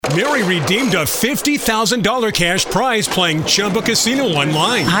Mary redeemed a $50,000 cash prize playing Chumba Casino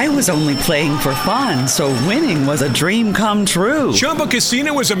online. I was only playing for fun, so winning was a dream come true. Chumba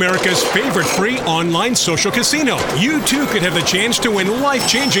Casino is America's favorite free online social casino. You too could have the chance to win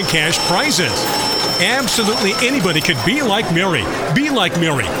life-changing cash prizes. Absolutely anybody could be like Mary. Be like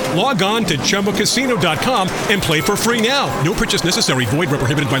Mary. Log on to ChumbaCasino.com and play for free now. No purchase necessary. Void where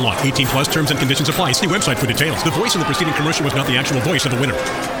prohibited by law. 18 plus terms and conditions apply. See website for details. The voice in the preceding commercial was not the actual voice of the winner.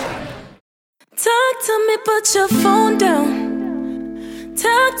 Talk to me, put your phone down.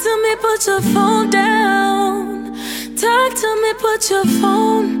 Talk to me, put your phone down. Talk to me, put your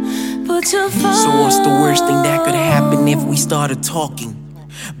phone down. So what's the worst thing that could happen if we started talking?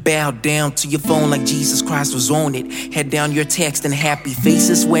 Bow down to your phone like Jesus Christ was on it. Head down your text and happy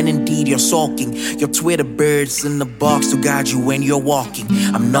faces when indeed you're sulking. Your Twitter birds in the box to guide you when you're walking.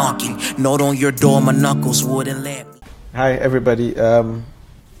 I'm knocking, not on your door, my knuckles wouldn't let me. Hi everybody,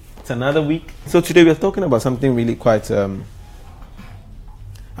 it's another week. So today we're talking about something really quite, I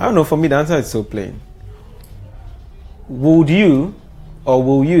don't know, for me the answer is so plain. Would you or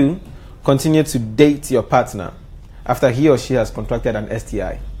will you continue to date your partner after he or she has contracted an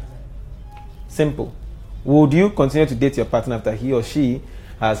STI? Simple. Would you continue to date your partner after he or she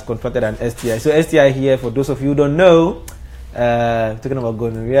has contracted an STI? So STI here, for those of you who don't know, we're talking about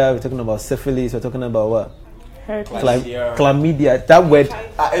gonorrhea, we're talking about syphilis, we're talking about what? Chlamydia. That word.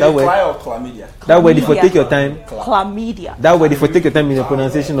 That word, if you take your time. Chlamydia. That word, if you take your time in the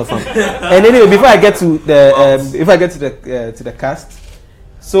pronunciation of them. And anyway, before I get to the, to the cast,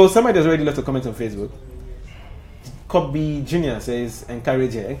 so somebody has already left a comment on Facebook. Kobe Jr. says,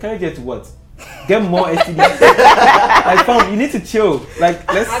 encourage her. Encourage her to what? Get more STDs. Like, fam, you need to chill. Like,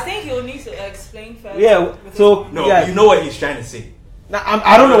 I think you'll need to explain first. Yeah. So you know what he's trying to say. Nah,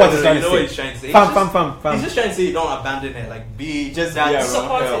 I don't know what he's trying to say. What he's trying to say. Fam. He's just trying to say don't abandon her. Like, be just that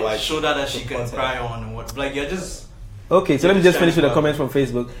supportive, like shoulder that she can cry on and what. Like, you're just. Okay, so let me just finish with a comment from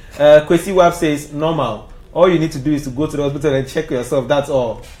Facebook. Kwesi Wab says, normal. All you need to do is to go to the hospital and check yourself. That's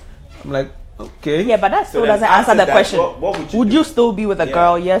all. I'm like, okay. Yeah, but that still doesn't answer the question. What would you still be with a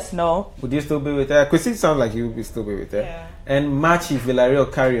girl? Yes, no. Would you still be with her? Kwesi sounds like you would still be with her. Yeah. And Machi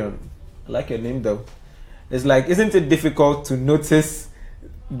Villarreal Carrion, I like your name though. It's like, isn't it difficult to notice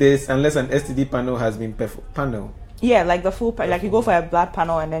this unless an STD panel has been panel? Yeah, like the full like you go for a blood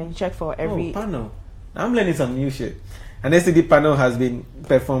panel and then you check for every panel. I'm learning some new shit. An STD panel has been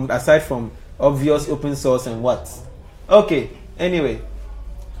performed aside from obvious open source and what? Okay, anyway,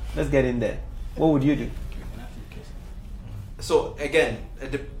 let's get in there. What would you do? So again,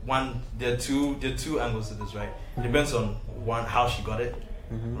 there are two angles to this, right? It depends on one, how she got it,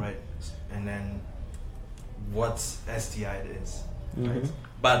 right, and then what STI it is, right?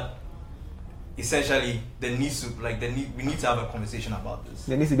 But essentially, we need to have a conversation about this.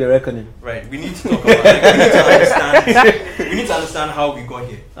 There needs to be a reckoning, right? We need to talk about. We need to understand how we got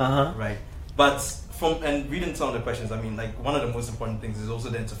here, right? But and reading some of the questions, I mean, like, one of the most important things is also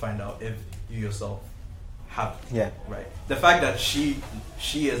then to find out if you yourself have it. Yeah. Right. The fact that she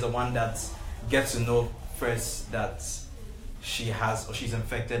is the one that gets to know first that she has or she's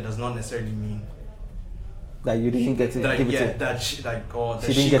infected does not necessarily mean that you didn't get it. That she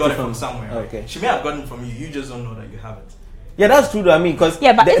got it from somewhere. Okay. Right? She may have gotten it from you. You just don't know that you have it. Yeah, that's true though. I mean, because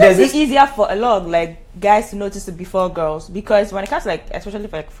but it's easier for a lot of like guys to notice it before girls, because when it comes to, like, especially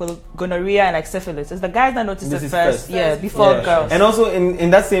for gonorrhea and like syphilis, it's the guys that notice it first. Before girls. And also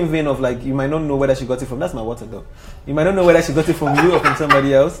in that same vein of, like, you might not know whether she got it from, that's my water though. You might not know whether she got it from you or from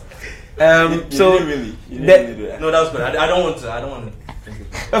somebody else. You didn't really do that. No, that was good. I don't want to.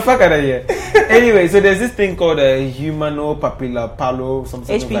 Fuck out of here. Anyway, so there's this thing called a humanopapillopalo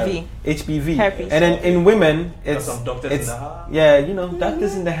something. HPV. HPV. Herpes. And then in women, it's some doctors in the house. Yeah,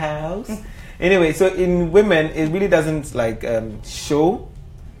 doctors in the house. Anyway, so in women, it really doesn't show,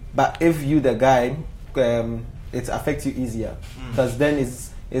 but if you the guy, it affects you easier, because then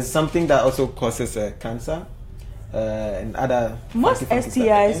it's something that also causes cancer. And other most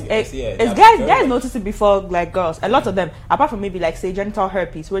STIs, guys notice it before, like, girls. A lot of them, apart from maybe like say genital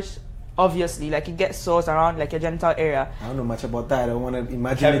herpes, which obviously like you get sores around like your genital area. I don't know much about that. I don't want to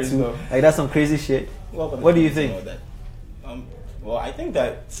imagine it too. Like, that's some crazy shit. What do you think? Well, I think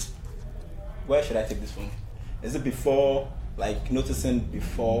that, where should I take this from? Is it before, like, noticing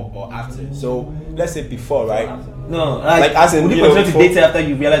before or after? So let's say before, right? No, like as in, would you continue to date her after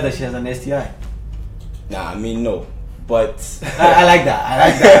you realize that she has an STI? Nah, I mean, no. But I like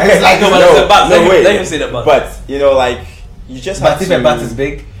that. It's like, let him say the but. But like, you just have to. But if a butt is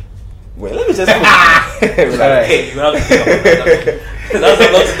big, wait, let me just. Hey, you have to think about that. That's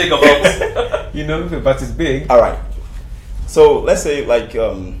a lot to think about. If a butt is big. All right. So let's say like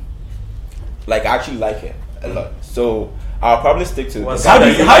I actually like her a lot. So I'll probably stick to. How do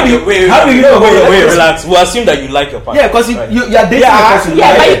you know? Wait, relax. We'll assume that you like your partner. Yeah, because you're dating a person.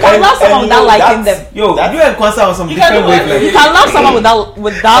 Yeah, but you can love someone without liking them. Yo, you and Kwanzaa on some different wavelengths. You can love someone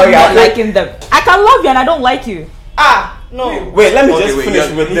without not liking them. I can love you and I don't like you. No. Wait, let me just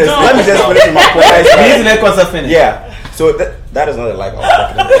finish with this. Let me just finish with my point. We need to let Kwanzaa finish. Yeah. So that is not a like I was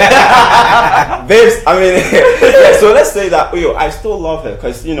talking about. Babes, I mean, yeah, so let's say that, I still love her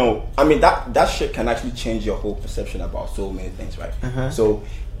because, I mean, that shit can actually change your whole perception about so many things, right? So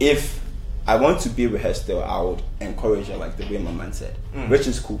if I want to be with her still, I would encourage her like the way my man said. Rich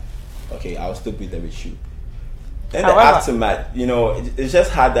is cool. Okay, I'll still be there with you. Then the aftermath, it's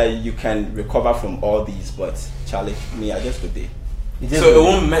just hard that you can recover from all these, but Charlie, me, I just would there. So it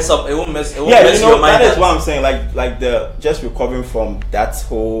won't mess up. It won't mess your mind. That is what I'm saying. Like the just recovering from that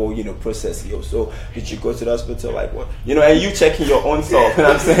whole process. So did you go to the hospital? Like what? And you checking your own self. You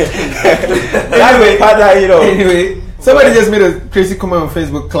know what I'm saying? Anyway, somebody just made a crazy comment on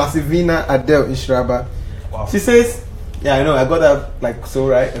Facebook. Classivina Adele Inshraba. Wow. She says, "Yeah, I know. I got that like so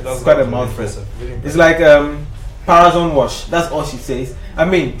right. It's quite a mouthful. It's like Parazone wash. That's all she says. I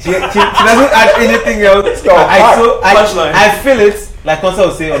mean, she doesn't add anything else. I feel it." Like Kwanzaa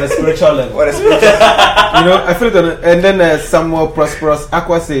would say on a spiritual level. I feel it and then Samuel Prosperous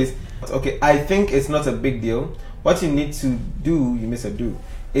Aqua says, okay, I think it's not a big deal. What you need to do,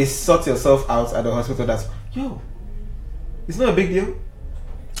 is sort yourself out at the hospital. It's not a big deal.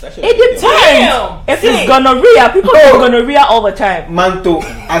 It depends. If it's gonorrhea, people get gonorrhea all the time. Manto,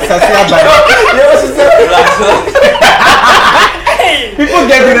 Asasia by people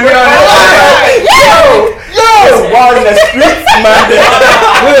get gonorrhea all the time. It's wild in the streets, man.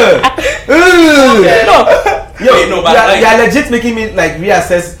 You're legit making me like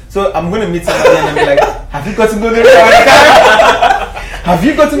reassess. So I'm gonna meet somebody and be like, have you gotten gonorrhea all the time? Have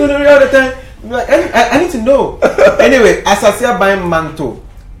you gotten gonorrhea all the time? Like, I need to know. Anyway, Asasia buying Manto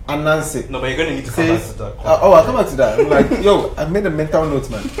and Nancy. No, but you're gonna need to come back to that. I'll come back to that. I'm like, I made a mental note,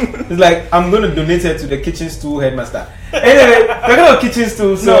 man. It's like I'm gonna donate it to the kitchen stool headmaster. Anyway, we're gonna have kitchen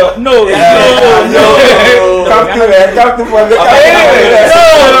stool. So no. If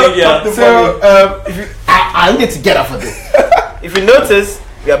you, I need to get off of this. If you notice,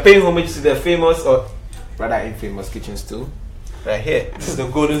 we are paying homage to the famous, or rather infamous kitchen stool. Right here. This is the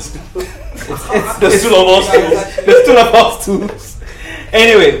golden stool. It's the stool of all stools. The stool of all stools.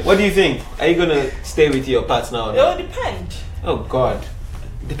 Anyway, what do you think? Are you gonna stay with your partner or not? It will depend. Oh God.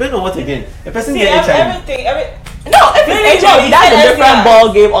 Depend on what again? A person get HIV. Everything. No, if it's HIV, that's a different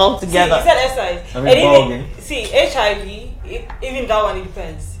ball game altogether. See, you said SI. See, HIV, even that one, it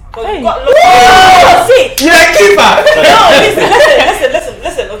depends. Hey. See, you're a keeper. No,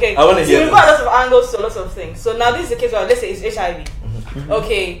 listen. Okay. I want to hear. We've got lots of angles to lots of things. So now this is the case where let's say it's HIV.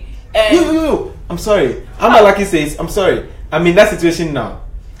 Okay. You. I'm sorry. Amalaki says, I'm sorry. I'm in that situation now.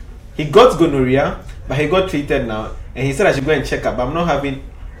 He got gonorrhea, but he got treated now, and he said I should go and check up. But I'm not having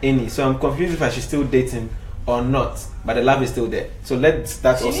any, so I'm confused if I should still date him or not. But the love is still there. So let's she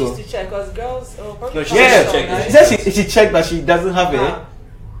also. She needs to check because girls. She said she checked, but she doesn't have it.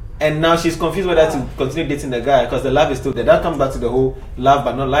 And now she's confused whether to continue dating the guy because the love is still there. That comes back to the whole love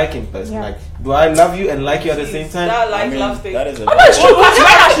but not liking person. Yeah. Like, do I love you and like you at the same time? That love thing. That is a No, it's true.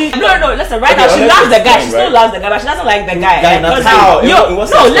 Right now, listen. Right now, she loves the guy. She still loves the guy, but she doesn't like the guy. How?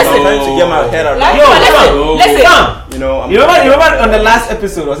 Listen. To get my head around. Listen. You remember on the last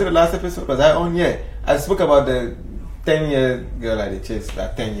episode? Was it the last episode? Was I on? Yeah. I spoke about the 10-year girl I chased.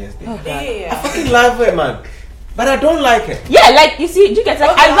 That 10 years thing. Yeah. I fucking love her, man. But I don't like her. Yeah, like you see, you get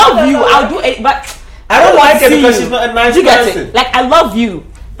like I love you. I'll do it, but I don't like her because she's not a nice person. Get it? Like I love you,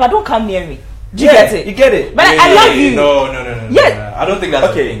 but don't come near me. You get it? You get it? But I love you. No. Yeah. I don't think that's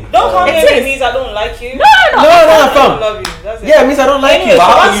okay. Don't come near me means I don't like you. No. I don't love you. That's it. Yeah, it means I don't like you.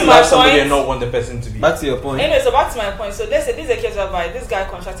 But how can you love somebody and not want the person to be? Back to your point. Anyway, so back to my point. So let's say this is a case whereby this guy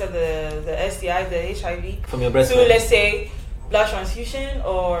contracted the STI, the HIV from your breast. So let's say blood transfusion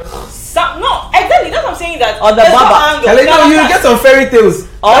or some, no, exactly. That's what I'm saying. That or the baba. You get some fairy tales.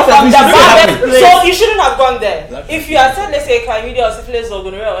 Or from the baba. So you shouldn't have gone there. If you had said, let's say, chlamydia or syphilis or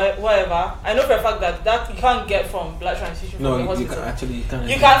gonorrhea or whatever, I know for a fact that you can't get from blood transfusion from the hospital. You can't.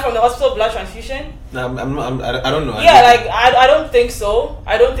 You can't from the hospital blood transfusion. No, I don't know. Yeah, I don't think so.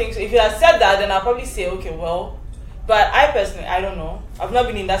 If you had said that, then I'll probably say, okay, well. But I personally, I don't know. I've not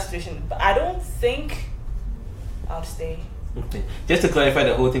been in that situation, but I don't think I'll stay. Okay. Just to clarify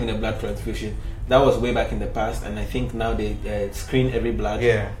the whole thing with the blood transfusion, that was way back in the past, and I think now they screen every blood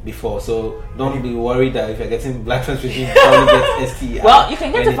before. So don't be worried that if you're getting blood transfusion, you probably get STI. Well, you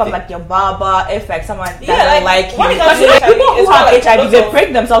can get it from like your barber, if like someone doesn't like you. Because Because people who have HIV, they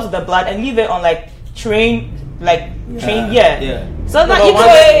prick themselves with the blood and leave it on like train. Yeah. So that you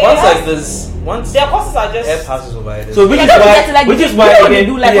once their courses are just air passes over it. So which is why they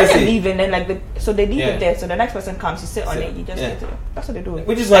do like when they leave and then like so they leave it there. So the next person comes, you sit on it, you just get it. That's what they do.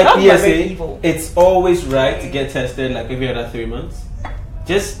 Which is why PSA, it's always right to get tested like every other 3 months.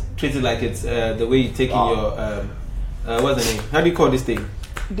 Just treat it like it's the way you take in your what's the name? How do you call this thing?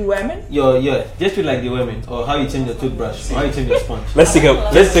 The women? Just treat like the women, or how you change your toothbrush, or how you change your sponge. Let's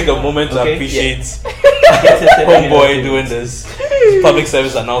take a moment to appreciate homeboy doing this public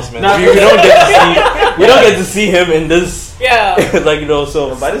service announcement. Now, we don't get to see him in this. Yeah. Like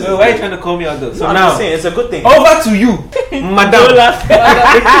so. Why are you trying to call me out though? So no, now, saying, it's a good thing. Over to you, madam.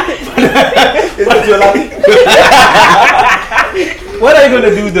 What are you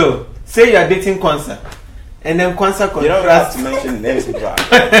gonna do though? Say you are dating Kwanzaa. And then Kwanzaa contrast. You don't have to mention names, bro.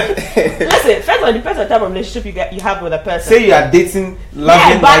 Listen, first of all, it depends on the type of relationship you have with a person. Say you are dating,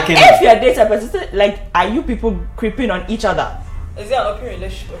 loving, but liking. if you are dating a person, like, are you people creeping on each other? Is it an open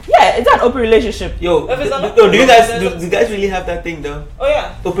relationship? Yeah, it's an open relationship. Do you guys really have that thing though? Oh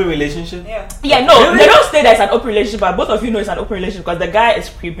yeah. Open relationship? Yeah, no, they don't say that it's an open relationship, but both of you know it's an open relationship because the guy is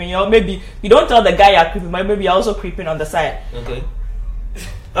creeping. Maybe you don't tell the guy you're creeping, but maybe you're also creeping on the side. Okay.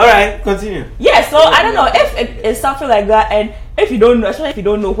 All right, continue. Yeah, so I don't know if it is something like that, and if you don't know, especially if you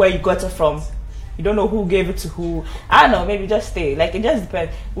don't know where you got it from, you don't know who gave it to who. I don't know, maybe just stay. Like it just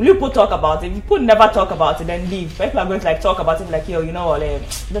depends. Will you talk about it? If you never talk about it, then leave. But if people are going to like talk about it, like yo, you know what,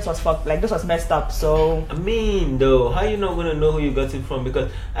 this was fucked. Like this was messed up. So I mean, though, how you not gonna know who you got it from? Because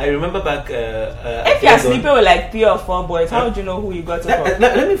I remember back. If you're sleeping with like 3 or 4 boys, how would you know who you got it from?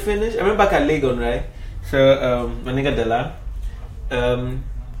 Let me finish. I remember back at Legon, right? So my nigga Dela.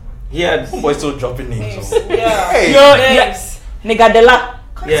 He had boy still dropping names. Yeah. Hey. Yes. Nigga Dela.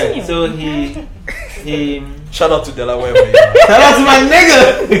 Continue. Yeah. So he shout out to Dela wherever you are. Shout out to my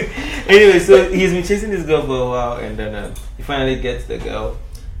nigga. Anyway, so he's been chasing this girl for a while, and then he finally gets the girl,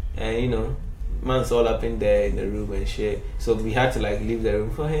 and man's all up in there in the room and shit. So we had to like leave the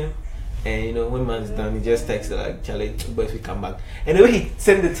room for him. And when man's done, he just texted like, Charlie, boys, we come back. And the way he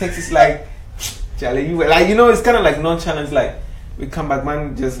sent the text is like, Charlie, you were like, it's kind of like nonchalant, like, we come back,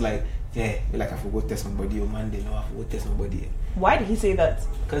 man, just like, like I forgot to tell somebody on Monday, I forgot to tell somebody. Why did he say that?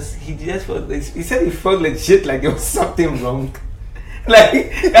 Because he just felt, he said he felt like shit, like there was something wrong.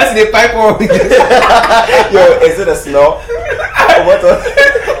 Like, that's the pipe on. Yo, is it a smell? What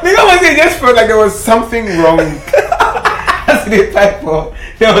he just felt like there was something wrong. That's the pipe on.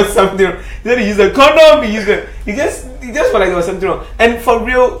 There was something wrong. Then he used a condom, he just felt like there was something wrong. And for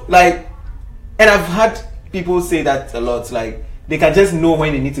real, like, and I've had people say that a lot, like, they can just know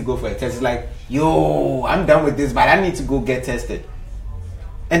when they need to go for a test. It's like, yo, I'm done with this, but I need to go get tested.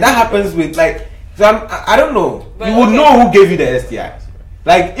 And that happens with, like, so I don't know. But you would know who gave you the STI.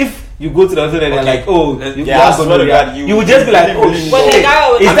 Like, if you go to the hospital and they're like, oh, you would just be like, oh, shit. Is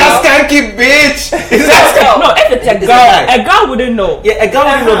that skanky bitch? Is that no, if it's a guy, a girl wouldn't know. Yeah, a girl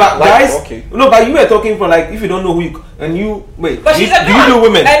wouldn't know, but guys, no, but you were talking for like, if you don't know who you, and you, wait, but do you do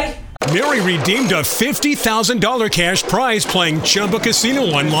women? Mary redeemed a $50,000 cash prize playing Chumba Casino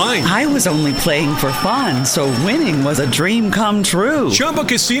online. I was only playing for fun, so winning was a dream come true. Chumba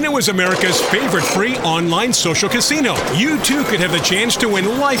Casino is America's favorite free online social casino. You too could have the chance to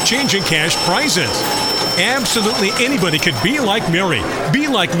win life-changing cash prizes. Absolutely anybody could be like Mary. Be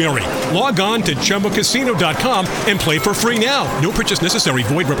like Mary. Log on to ChumbaCasino.com and play for free now. No purchase necessary.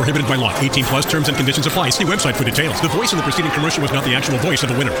 Void where prohibited by law. 18 plus terms and conditions apply. See website for details. The voice in the preceding commercial was not the actual voice of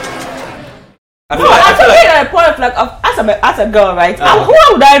the winner. I feel like at a point, like, as a girl, right? How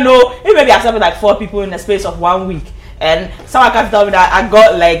would I know if maybe I slept with like 4 people in the space of 1 week, and someone can tell me that I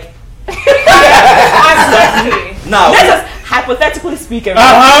got like. Now, this is hypothetically speaking.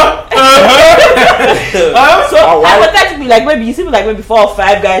 Right? So hypothetically, like maybe you see like maybe 4 or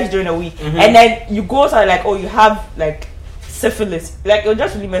 5 guys during a week, and then you go to like, oh, you have like syphilis, like it'll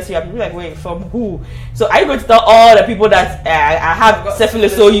just really mess you up. You'll be like, wait, from who? So are you going to tell all the people that I have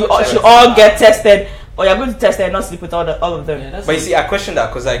syphilis, so you should all get tested, or you're going to test and not sleep with all of them? Yeah, but you see, I question that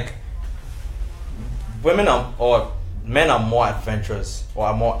because like men are more adventurous or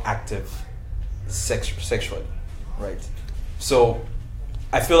are more active sexually, right? So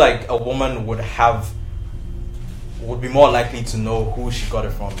I feel like a woman would have would be more likely to know who she got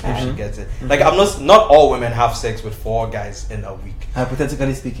it from if she gets it. Like, not all women have sex with 4 guys in a week.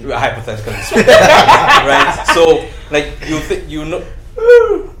 Hypothetically speaking. Right? So, like,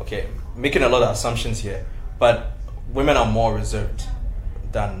 okay, making a lot of assumptions here, but women are more reserved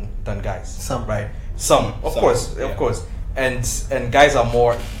than guys. Some. Right? Some, of course. And guys are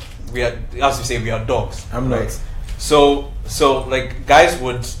more, as you say, we are dogs. I'm right? not. So like, guys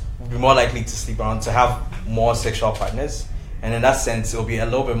would be more likely to sleep around, to have more sexual partners, and in that sense, it'll be a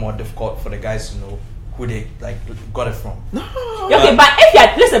little bit more difficult for the guys to know who they like got it from. Okay, but if you're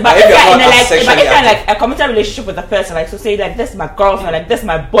in a committed relationship with a person, like, so say like this is my girlfriend, like this is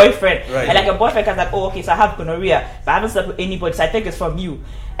my boyfriend, right. And like a boyfriend can like, oh okay, so I have gonorrhea, but I haven't slept with anybody, so I think it's from you,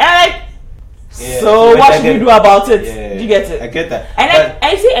 and I'm like. Yeah, so what should we do about it? Yeah, Do you get it? I get that. And like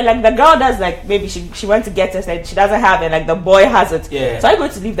I see, and like the girl does, like maybe she went to get it, and she doesn't have it, like the boy has it. Yeah. So I'm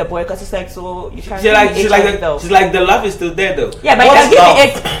going to leave the boy because it's like, so you can't. She's like the love is still there though. Yeah, but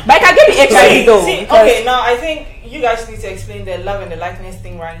I can give you HIV though. See, okay, now I think you guys need to explain the love and the likeness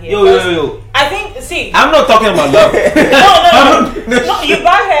thing right here. Yo. I think, see, I'm not talking about love. No, you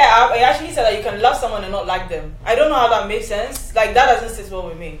back her up. I actually said that you can love someone and not like them. I don't know how that makes sense. Like, that doesn't sit well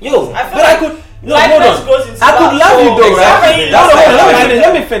with me. Yo, I feel but like I could. No, likeness hold goes on. into I could love you though, right? Exactly.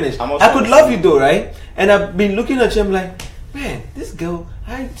 Let me finish. I could love you though, right? And I've been looking at you, I'm like, man, this girl,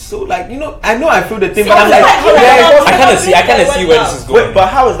 I'm so like, I know I feel the thing, but I'm like, I kind of see where this is going. Wait, but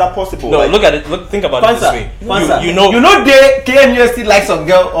how is that possible? No, look at it. Think about it this way. You know, they KNUST like some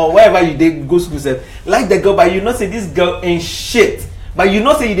girl or wherever you they go school self like the girl, but you not say this girl ain't shit. But you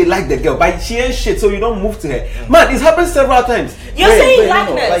not say they like the girl, but she ain't shit, so you don't move to her. Man, it's happened several times. You're saying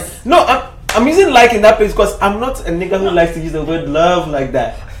likeness. I'm using like in that place because I'm not a nigga who likes to use the word love like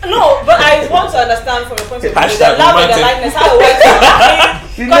that. No, but I want to understand from your point of view the love and the likeness, how it works.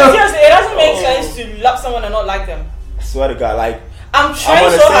 Because seriously, it doesn't make sense to love someone and not like them. I swear to God, like, I'm trying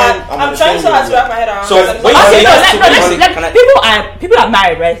so hard to wrap my head around. So when you say people are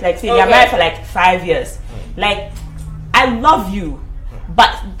married, right? Like, say they're married for like 5 years. Like, I love you,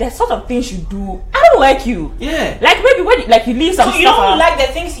 but there's sort of things you do, I don't like you. Yeah. Like maybe when you leave some so stuff. you don't like the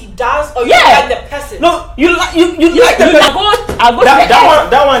things he does, or you don't like the person? No, you like the person. I'll go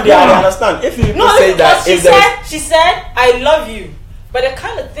that one there, I understand. If you say that, she said, I love you, but the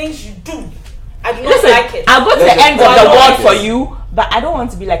kind of things you do, I do not like it. I'll go to the end of the world for you, but I don't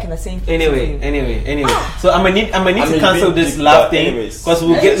want to be like in the same place. Anyway. So I'm gonna need to cancel this love thing because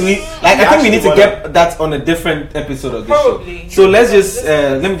I think we need to get that on a different episode of this show. So let's just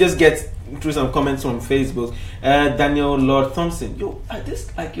let me just get through some comments from Facebook. Daniel Lord Thompson. Yo, are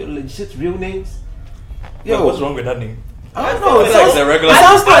this like your legit real names? Yo, what's wrong with that name? I don't know. It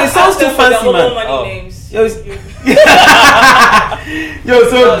sounds too fancy, man.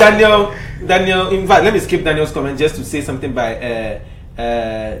 So Daniel, in fact, let me skip Daniel's comment just to say something by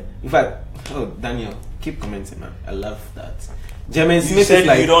in fact, Daniel, keep commenting, man. I love that. Jermaine Smith said is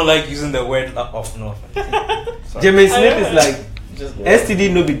like, you don't like using the word off. No. Jermaine Smith is like,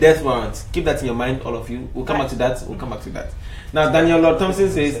 STD no be death warrant. Keep that in your mind, all of you. We'll come back to that. Now, Daniel Lord Thompson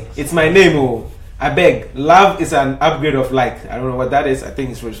says, it's my name, I beg, love is an upgrade of like. I don't know what that is. I think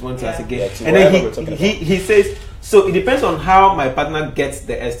he's responding to us again. And then he says, so it depends on how my partner gets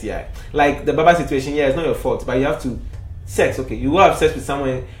the STI. Like the Baba situation, it's not your fault, but you have to sex. Okay, you will have sex with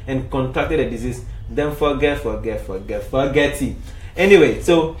someone and contracted a disease, then forget it. Anyway,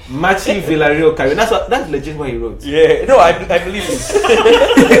 so Machi Villarreal Carrion. That's legit what he wrote. Yeah, no, I believe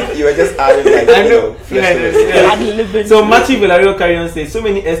it. You were just adding like, So Machi Villarreal Carrion says so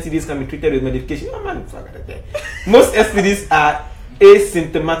many STDs can be treated with medication. Oh man, most STDs are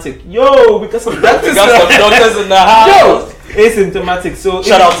asymptomatic. Yo, because of doctors in the house. Yo, asymptomatic. So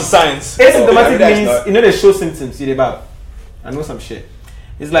shout out to science. Asymptomatic means they show symptoms. I know some shit.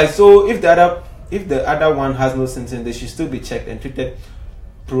 It's like, so if the other one has no symptoms, they should still be checked and treated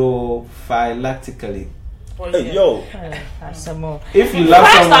prophylactically. Hey, yo. If you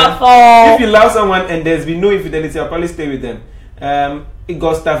love someone and there's been no infidelity, I'll probably stay with them.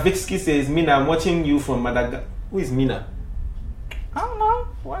 Igor Stavitsky says, Mina, I'm watching you from Madagascar. Who is Mina? I don't know.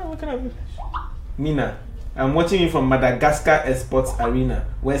 Why are you looking at me? Mina, I'm watching you from Madagascar Sports Arena,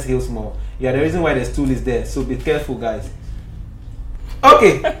 West Hills Mall. Yeah, the reason why the stool is there, so be careful, guys.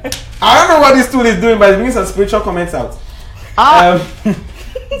 Okay, I don't know what this tool is doing, but it's bringing some spiritual comments out.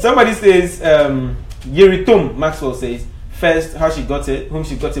 Somebody says, Yeritum Maxwell says, first how she got it, whom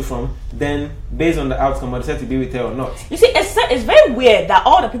she got it from, then based on the outcome, I decided to be with her or not. You see, it's very weird that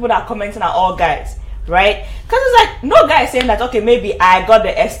all the people that are commenting are all guys, right? Because it's like no guy is saying that, okay, maybe I got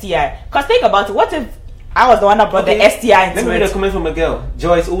the STI. Because think about it, what if I was the one that brought the STI into Let me read a comment from a girl.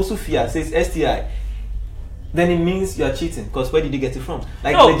 Joyce Osufia says STI. then it means you are cheating. Because where did you get it from?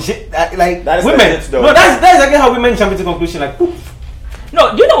 Like No. legit, like That is women. legit, though. No, that's exactly how women jump into conclusion. Like, poof.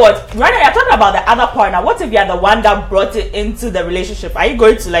 No, you know what? Right now, you're talking about the other partner. What if you're the one that brought it into the relationship? Are you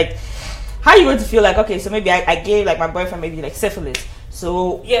going to like? How are you going to feel like? Okay, so maybe I gave like my boyfriend maybe like syphilis.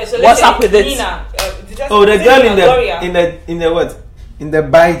 So Yeah, so let's what's say up with it? Nina, Oh, the girl in Gloria. the what? In the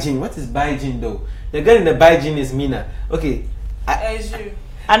Baijin. What is Baijin though? The girl in the Baijin is Mina. Okay. As you.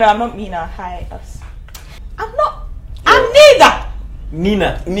 I know I'm not Mina. Hi us. I'm not. I'm neither.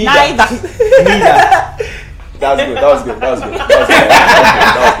 Nina. Neither. Nina. That was good.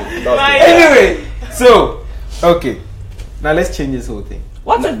 Anyway, so okay. Now let's change this whole thing.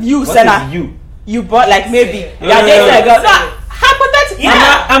 What if you, What Senna? is you? You brought like maybe No, you're no, dating no. a girl. No, hypothetically.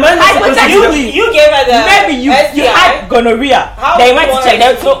 Yeah. Am I not supposed to Hypothetically. You gave her the Maybe you STI. had gonorrhea. How Then you do went you to want check it?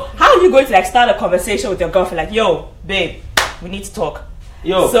 them. So how are you going to like start a conversation with your girlfriend? Like, yo, babe, we need to talk.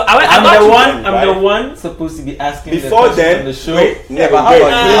 Yo, So I I'm got the you. one. I'm Right. the one supposed to be asking Before the question then, on the show. wait, never, but how wait.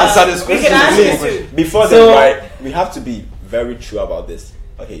 about you answer this We question? can ask Please. you too. Before So- then, right, we have to be very true about this.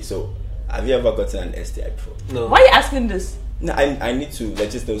 Okay, so have you ever gotten an STI before? No. Why are you asking this? No, I need to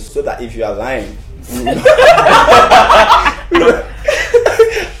let you know so that if you are lying, so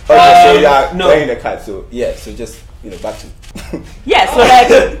you are no. playing the card. So yeah, so just back to. Yeah, so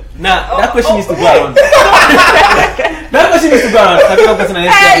like Nah, that question needs to go around. That question needs to go around. Have you ever gotten an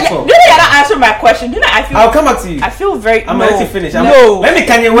STI you before? know you're not answering my question. You know I feel I'll come back to you. I feel very I'm no. gonna let you finish. No. Let me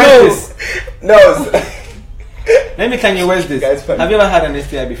Kanye West this. No. Let me Kanye West this. Guys, funny. Have you ever had an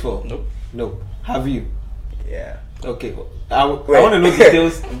STI before? Nope. No. Have you? Yeah. Okay. I want to know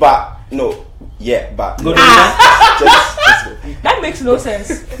details. But no. Yeah, but Go just go. That makes no sense.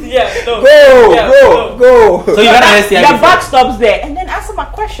 Yeah, no. Go, Yeah, go, go. So you had an STI Your before? back stops there, and then answer my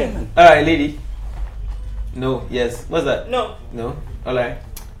question. All right, lady. No. Yes. What's that? No. No. All right.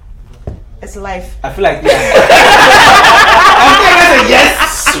 It's life. I feel like yeah. I think that's a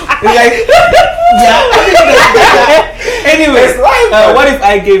yes. It's like yeah. Anyway, It's life, what if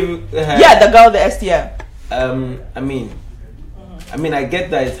I gave her? Yeah, the girl, the STI. I mean, I get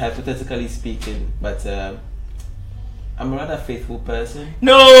that it's hypothetically speaking, but I'm a rather faithful person.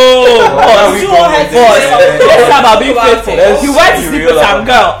 No, Where boss. we You going all had with to this? Boss, let's talk about being faithful. Let's You went to be sleep real with some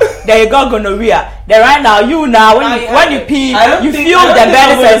about girl, then you got gonorrhea. Then right now, when Now you you when have you it. pee, I don't you think- feel I don't the think I'm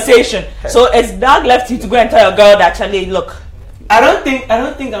belly gonna- sensation. So it's dark left you to go and tell your girl that Charlie, look. I don't think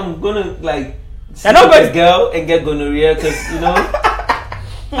I'm gonna like sleep not with going- a girl and get gonorrhea because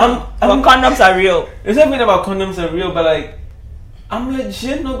But condoms are real. It's not even about condoms are real, but like I'm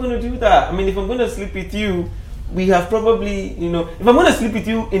legit not gonna do that. I mean, if I'm gonna sleep with you, we have probably, if I'm gonna sleep with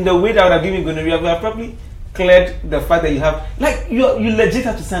you in the way that would have given me gonorrhea, we have probably cleared the fact that you have, like, you legit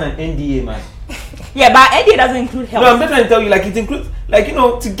have to sign an NDA, man. Yeah, but NDA doesn't include health. No, I'm just trying to tell you, like, it includes, like,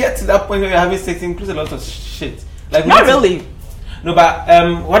 to get to that point where you're having sex, it includes a lot of shit. Like, Not really. No, but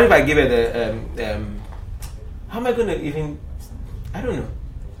what if I give her the how am I gonna even? I don't know.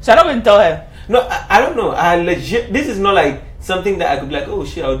 So I don't even tell her. No, I don't know. I legit. This is not like something that I could be like, oh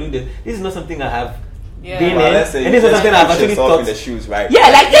shit, I'll do this. This is not something I have been Well, in, let's say and this is you not something just I've put actually yourself thought. in the shoes, right? Yeah,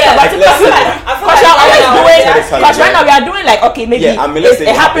 like think about it. let's say- Because you're always doing. Because right now we are doing like, okay, maybe Yeah, I mean, let's say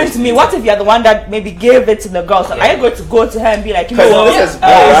it happens to me. What if you're the one that maybe gave it to the girl? So are you going to go to her and be like, you know Because what? this is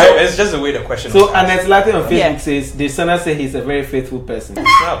right? It's just the way the question So was. Annette Latte on Facebook Yeah. says, "Did Sana say he's a very faithful person?"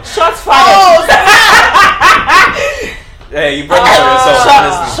 Shots fired. Hey, you brought it on yourself,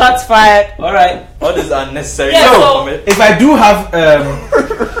 honestly. Shots fired. All right. All this unnecessary Yeah, so- comment. If I do have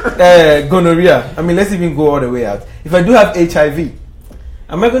gonorrhea, I mean, let's even go all the way out. If I do have HIV,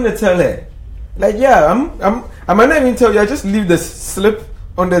 am I going to tell her? Like, yeah, I might not even tell you. I just leave the slip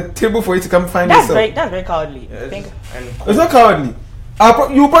on the table for you to come find That's yourself. very cowardly. Yeah, Think. and It's not cowardly.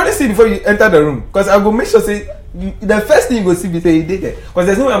 You'll probably see before you enter the room, because I will make sure the first thing you go see be say you did it. Because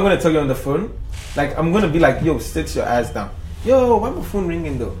there's no way I'm going to tell you on the phone. Like, I'm going to be like, yo, sit your ass down. Yo, why my phone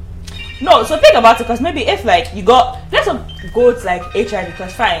ringing though? No, so think about it, because maybe if like you got, let's not go to like HIV,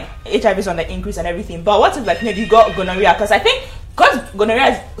 because fine, HIV is on the increase and everything. But what if like maybe you got gonorrhea? Because I think because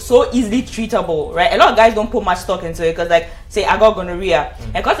gonorrhea is so easily treatable, right? A lot of guys don't put much stock into it, because like say I got gonorrhea,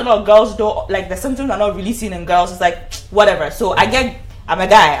 and because a lot of girls don't, like the symptoms are not really seen in girls. It's like whatever. So I'm a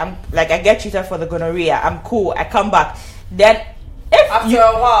guy. I get treated for the gonorrhea. I'm cool. I come back. Then if After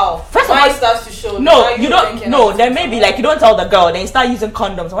a while, First of mine all, starts to show. no, Now you you're don't. thinking No, of then something. maybe like you don't tell the girl. Then you start using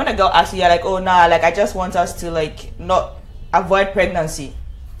condoms. And when the girl asks you, you're like, oh nah, like I just want us to like not avoid pregnancy.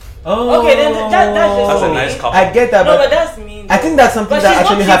 Oh, Okay, then that's just That's a mean. nice couple. I get that, No, but but that's mean. I think that's something But that she's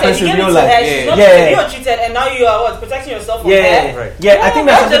not actually treated. happens You in gave it real to life. her. She's not Yeah. treated. You're treated, and now you are what, protecting yourself from Yeah, her. Right. yeah. I think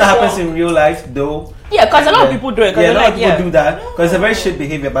that's Yeah, something that that's happens wrong. in real life, though. Yeah, because a lot of people do it. Yeah, a lot of people do that because it's a very shit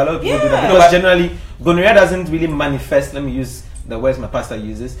behavior, but a lot of people do that because generally gonorrhea doesn't really manifest. Let me use the words my pastor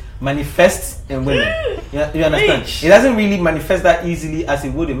uses. Manifests in women. You understand? It doesn't really manifest that easily as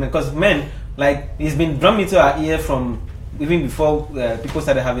it would in men because men, like, it's been drummed into our ear from even before people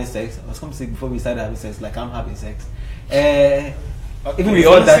started having sex. I was going to say before we started having sex, like I'm having sex. Even we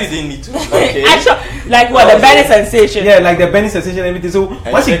honestly didn't need to. Okay. Actually, like what, the burning sensation? Yeah, like the burning sensation and everything. So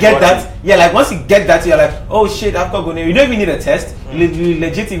once you get that, you're like, oh shit, I've got gonorrhea. You don't even need a test. You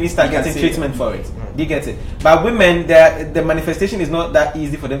legitimately start getting treatment for it. Do you get it? But women, the manifestation is not that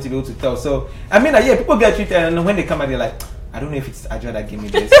easy for them to be able to tell. So I mean, people get treated, and when they come out, they're like, I don't know if it's Adjoa that gave me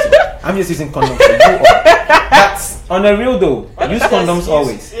this. So I'm just using condoms for you. That's on the real though. Use condoms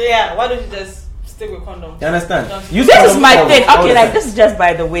always. Yeah. Why don't you just stick with condoms? You understand? This is my thing. Okay, like this is just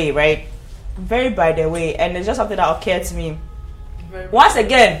by the way, right? Very by the way, and it's just something that occurred to me. Once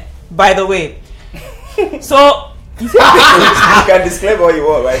again, by the way. So you can disclaim all you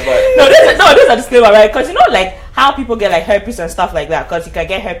want, right? But no, this is a disclaimer, right? Because you know, like how people get like herpes and stuff like that. Because you can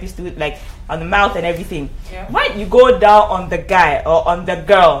get herpes to like on the mouth and everything. Yeah. When you go down on the guy or on the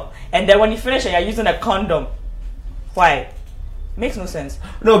girl, and then when you finish and you're using a condom, why? Makes no sense.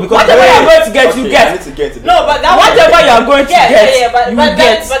 No, because whatever you're going to get, you get. I need to get it. No, but that whatever you're going to get,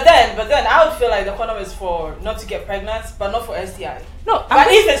 but then I would feel like the condom is for not to get pregnant, but not for STI. No, but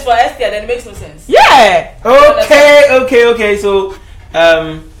if it's for STI, then it makes no sense. Yeah. Okay. So,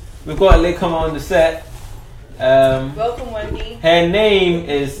 we've got a lady come on the set. Welcome, Wendy. Her name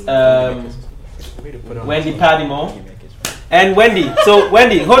is Wendy Padimore. And Wendy. So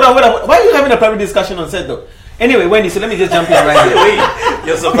Wendy, hold on. Why are you having a private discussion on set though? Anyway, Wendy, so let me just jump in right here.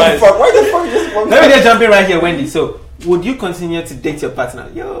 You're surprised. Why the fuck just let me just jump in right here, Wendy. So, would you continue to date your partner?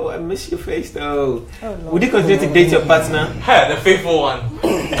 Yo, I miss your face though. Would you continue to date your partner? The faithful one.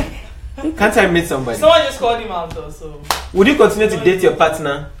 Can't I meet somebody? Someone just called him out though, so. Would you continue to date your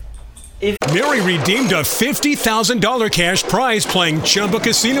partner? If Mary redeemed a $50,000 cash prize playing Chumba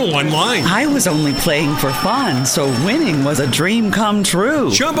Casino online. I was only playing for fun, so winning was a dream come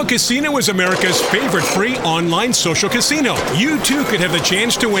true. Chumba Casino is America's favorite free online social casino. You too could have the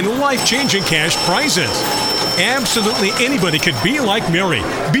chance to win life-changing cash prizes. Absolutely anybody could be like Mary.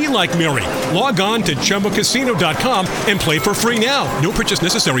 Be like Mary. Log on to ChumbaCasino.com and play for free now. No purchase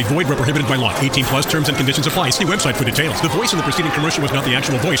necessary. Void where prohibited by law. 18 plus terms and conditions apply. See website for details. The voice in the preceding commercial was not the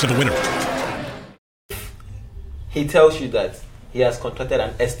actual voice of the winner. He tells you that he has contracted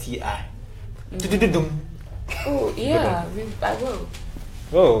an STI. Oh, yeah. I will.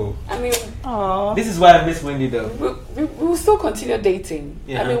 Oh. I mean, this is why I miss Wendy though. We will still continue dating.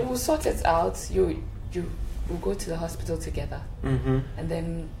 Yeah. I mean, we'll sort it out. We'll go to the hospital together. Mm-hmm. And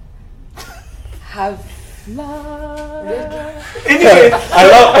then have love. Anyway, I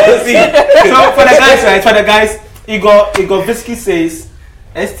love see. So for the guys, right? For the guys, Igor Visky says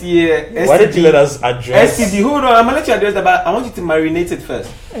STD. Why did you let us address STD? Hold on, I'm gonna let you address that, but I want you to marinate it first.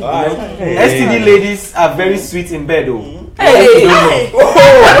 STD ladies are very sweet in bed, though.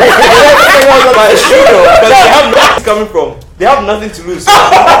 It's coming from. They have nothing to lose. I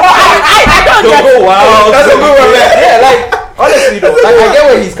don't go wild. That's a good one, man. Yeah, like honestly though, like, I get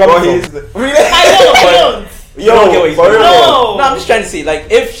where he's coming from. I don't. You don't get what he's coming from. No, I'm just trying to say,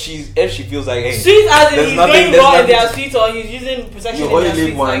 like, if she feels like, hey, sweet as in he's going raw in their to... sweet, or he's using protection You in their only sweet,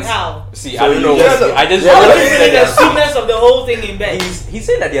 live like once. how? See, So I don't know. I just How want is he feeling the sweetness of the whole thing in bed? He's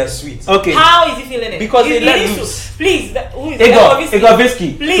saying that they are sweet. Okay. How is he feeling it? Because he they let needs loose. to. Please, who is that? Igor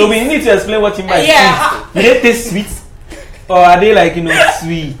Visky. Please. So we need to explain what you mean by Yeah. sweet. Do they taste sweet? Or are they like,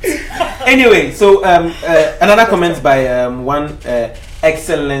 sweet? Anyway, so another comment by one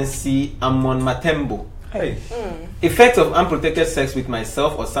Excellency Amon Matembo. Hey. Effect of unprotected sex with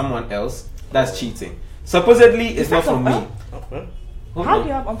myself or someone else, that's cheating. Supposedly, it's not from me. How do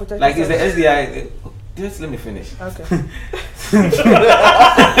you have unprotected Like, it's the sex? SDI. Just let me finish. Okay.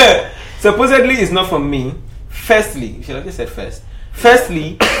 Supposedly, it's not from me. Firstly, you should have just said first.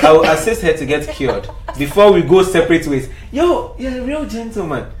 Firstly, I will assist her to get cured before we go separate ways. Yo, you're a real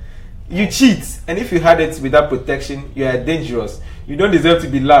gentleman. You cheat, and if you had it without protection, you are dangerous. You don't deserve to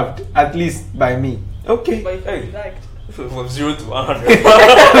be loved, at least by me. Okay. But if you liked. From 0 to 100.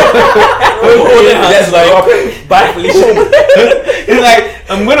 That's like bye, Felicia. It's like,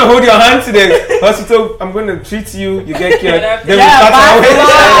 I'm gonna hold your hand to the hospital. I'm gonna treat you. You get cured. Then we start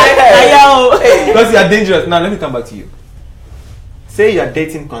away. Because you are dangerous. Now let me come back to you. Say you are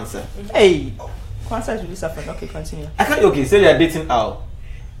dating Kwanzaa. Hey, Kwanzaa is really suffering. Okay, continue. I can't. Okay, say you are dating Al.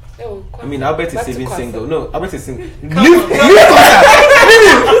 Oh, I mean, Albert is even Kwanzaa. single. No, Albert is single. Leave Kwanzaa.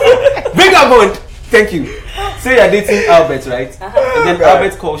 Bring up on. Thank you. Say you're dating Albert, right? And then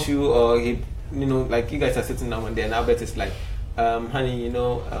Albert calls you, or he like you guys are sitting down one day and Albert is like, honey, I don't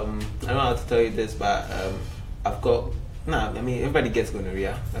know how to tell you this, but I've got. Everybody gets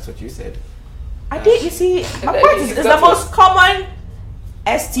gonorrhea. That's what you said. I think, you see, my point is the most common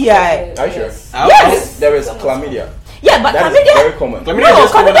STI. Are you sure? Yes. There is chlamydia. Yeah, but that chlamydia is very common.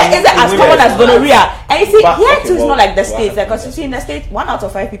 Chlamydia isn't as common as gonorrhea. And you see, here too is not like the States. Well, Because you see, in the States, 1 out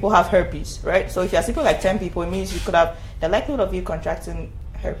of 5 people have herpes, right? So if you're sleeping like 10 people, it means you could have the likelihood of you contracting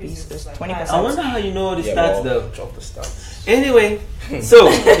herpes is 20%. I wonder how you know all the stats though. Drop the stats. Anyway, so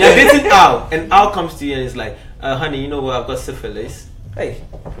you're dating Al, and Al comes to you and is like, honey, you know what? I've got syphilis. Hey,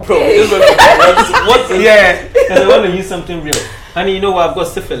 bro, what? Yeah, because I want to use something real. Honey, you know what? I've got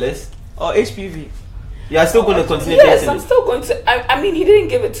syphilis or HPV. You're still going to continue Yes, dating I'm still going to. I mean, he didn't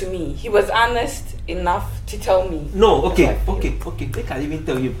give it to me. He was honest enough to tell me. No, okay. They can even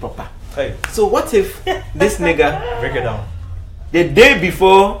tell you proper. Hey. So what if this nigga break it down? The day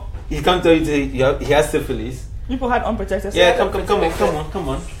before he can't tell you he has syphilis. People had unprotected. Yeah, come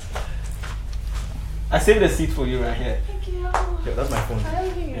on. I saved a seat for you right here. Thank you. Yeah, that's my phone.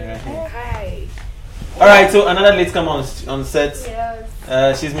 Yeah, right here. Hi. Alright, so another latecomer on set.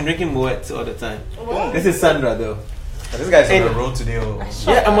 Yes. She's been drinking Moet all the time. What? This is Sandra though. This guy's on the road today.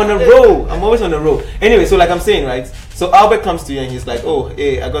 Yeah, I'm on a roll. I'm always on a roll. Anyway, so like I'm saying, right? So Albert comes to you and he's like, oh,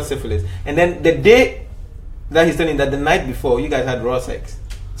 hey, I got syphilis. And then the day that he's telling that the night before, you guys had raw sex.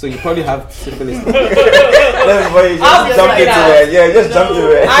 So you probably have syphilis. Everybody just jump into it. Yeah, just jump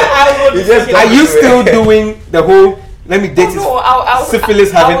into it. Are you still doing the whole, let me date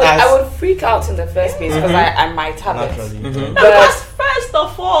syphilis having ass? I would freak out in the first place because I might have it. Because first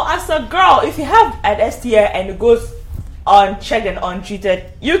of all, as a girl, if you have an STI and it goes unchecked and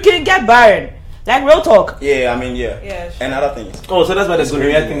untreated, you can get barren. Like real talk. Yeah, I mean, yeah. And other things. Oh, so that's why the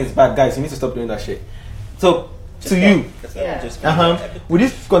gonorrhea thing is bad, guys. You need to stop doing that shit. So, to you, would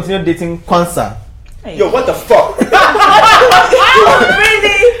you continue dating Kwanzaa? Hey. Yo, what the fuck? Really?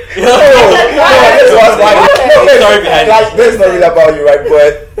 Sorry, like, this is not really about you, right?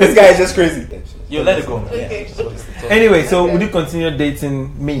 But this guy is just crazy. You let it go, man. Okay. Anyway, so would you continue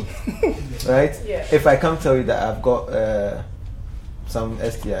dating me? Right? Yeah. If I come tell you that I've got some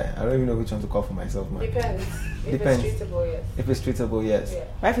STI, I don't even know which one to call for myself, man. Depends. Depends. If it's treatable, yes. If it's treatable, yes. Yeah.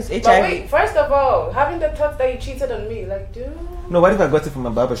 What if it's HIV? But wait, first of all, having the thought that you cheated on me, like, dude. No, what if I got it from a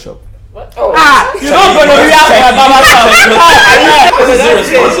barber shop? What? Oh. You're not going to react to my barber shop. This is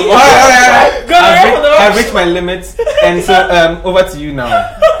irresponsible. I've reached my limits, and so over to you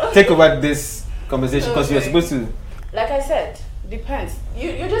now. Take over this conversation because you're supposed to. Like I said, depends.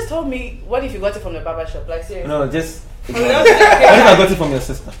 You just told me, what if you got it from the barber shop? Like, seriously? No, just. What if I got it from your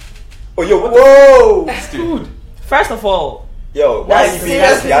sister? Oh, yo, whoa! Dude. First of all, yo, why are you being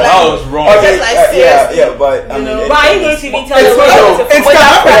seriously that? That was wrong. Okay, Just like yeah, but I mean, why are you going to be telling It's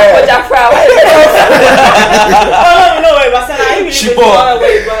no, wait, but Sana, are you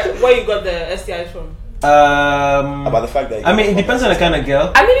really where you got the STIs from? about the fact that I mean, it depends on the kind of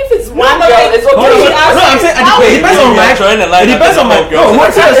girl. I mean, if it's one girl, it's No, okay. I'm saying it depends on my. It depends on my. No,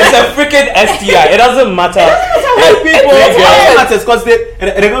 what It's a freaking STI. It doesn't matter. people. It matters because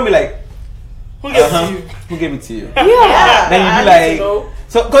they're gonna be like, who gave it to you? Yeah. Then you be like,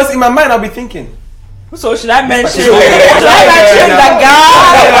 so because in my mind I'll be thinking, so should I mention? Should I mention the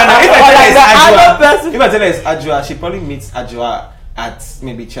guy? If I tell her it's Adjoa, she probably meets Adjoa at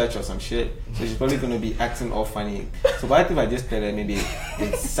maybe church or some shit. So she's probably gonna be acting all funny. So what if I just tell her maybe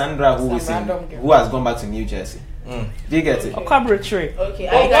it's Sandra who has gone back to New Jersey? Do you get it? Collaboratory. Okay.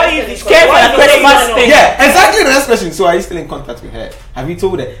 Why you scared for the Christmas thing? Yeah, exactly. The next question. So are you still in contact with her? Have you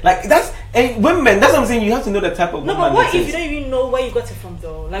told her? Like that's and women. That's what I'm saying. You have to know the type of No, woman. but what this if is. you don't even know where you got it from,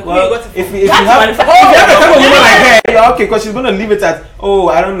 though? Like Well, where you got it from? if you have the type of woman like her, you're okay, because she's gonna leave it at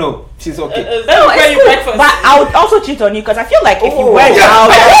I don't know. She's okay. No, it's cool, but I would also cheat on you because I feel like if you went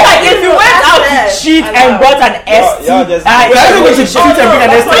out, to cheat and brought an STI, I don't want to cheat and bring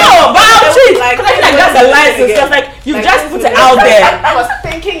an STI. No, but I'll cheat. Because I feel like that's a license. Just like you just put it out there. I was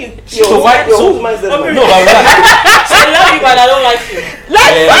thinking you. So why? No, but I love you, but I don't like you.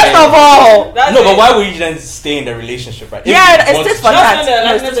 Like first of all, but why would you then stay in the relationship, right? yeah, it's just for that.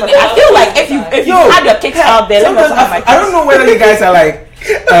 I feel like if you had your kicks out there, I don't know whether you guys are like.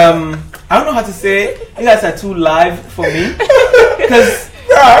 I don't know how to say. You guys are too live for me because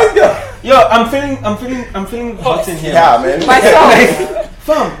I'm feeling hot in here. Yeah, man. Myself.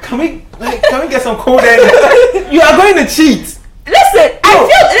 Fam, can we get some cold air? You are going to cheat. Listen, I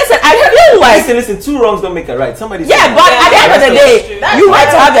feel like Listen. 2 wrongs don't make a right. Somebody's but at the end of the day, you went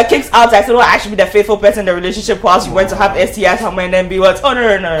to have your kicks out. I said, well, I should be the faithful person in the relationship. Whilst you went to have STI somewhere and then be what? Oh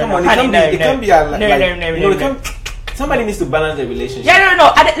no. Come on, it can't be like. Somebody needs to balance the relationship. Yeah,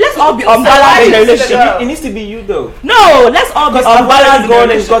 no. Let's all be unbalanced in the relationship. It needs to be you though. No, let's all be unbalanced in the and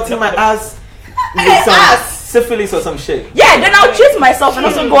relationship. gotten my ass with some syphilis or some shit. Yeah, then I'll treat myself and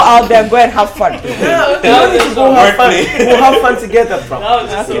also go out there and go and have fun. You don't need to go have fun. We'll have fun together, bro.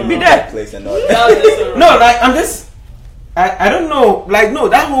 Okay, be there. No, like I'm just. I don't know. Like no,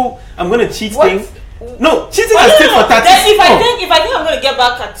 that whole I'm gonna cheat thing. No, cheating has stayed for 30 Then if I think I'm gonna get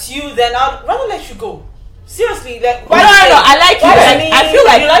back at you, then I'd rather let you go. Seriously, like No, I like you. Like, I feel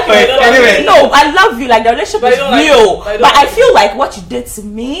like you like me, anyway. No, I love you. Like the relationship is real, but I feel like what you did to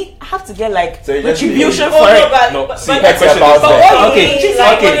me, I have to get like retribution for it. Okay.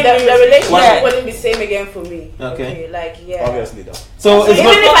 The relationship wouldn't be same again for me. Okay. Like yeah. Obviously, though. So it's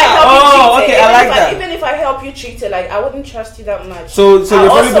even if I help you cheat, I like that. Even if I help you cheat, like I wouldn't trust you that much. So you're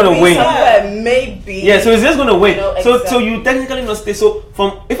probably gonna win. Maybe. Yeah. So it's just gonna win. No, So exactly. you technically not stay. So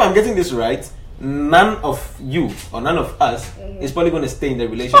if I'm getting this right, none of you or none of us is probably going to stay in the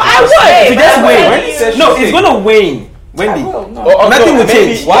relationship. I would. If you just wane, no, it's going to wane. Wendy, nothing will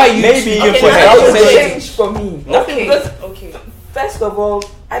change. Why are you change for me? Okay. Okay. First of all,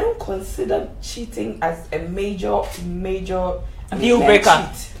 I don't consider cheating as a major deal breaker.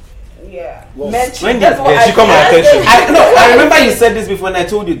 Yeah. Men cheat. Wendy, That's what she come my attention. I remember you said this before, and I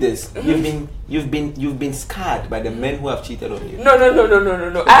told you this. You've been scarred by the men who have cheated on you. No.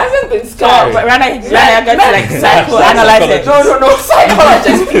 I haven't been scarred. But Rana got to like psychoanalyze it. No,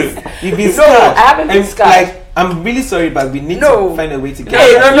 psychologist, please. You've been No, scarred. I haven't been And, scarred. like, I'm really sorry, but we need to find a way to get. No.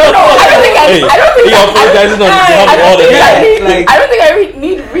 I don't think I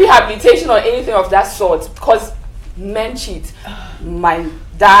need rehabilitation or anything of that sort because men cheat. My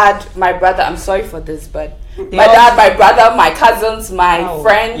dad, my brother. I'm sorry for this, but my dad, my brother, my cousins, my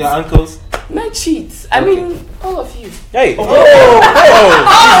friends, Your uncles. men cheat. I mean, all of you. Hey. You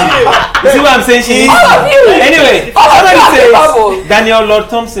see what I'm saying? She All of you. Anyway, All of you somebody are says capable. Daniel Lord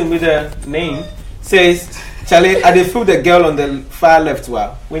Thompson with a name says, Charlie, I feel the girl on the far left.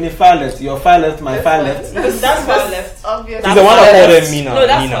 Wow. When you far left, your far left, my far left. That's far left. Obviously. He's the one that called her Mina. No,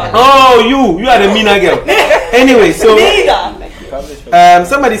 that's Mina. far. Oh, you are the Mina girl. Anyway, so Neither.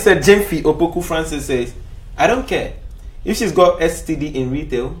 somebody said Jemfi Opoku Francis says, I don't care if she's got STD in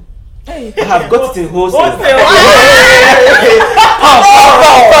retail. I have got it in wholesale.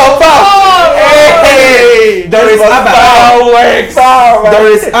 Doris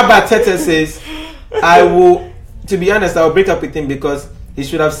Abba Tete says, I will, to be honest, I will break up with him because he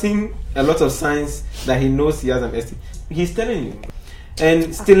should have seen a lot of signs that he knows he has an STD. He's telling you. And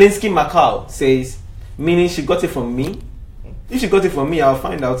Stilinski Macau says, meaning she got it from me. If she got it from me, I'll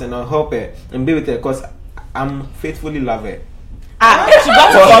find out and I'll help her and be with her because I'm faithfully love her. If she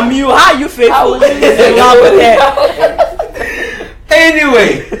got it from you, how are you faithful?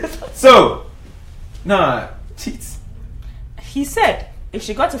 Anyway, so cheats. He said, if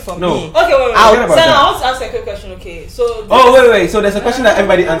she got it from No. me, Okay, wait. Forget about So that. I want to ask a quick question. Okay, so Wait. So there's a question that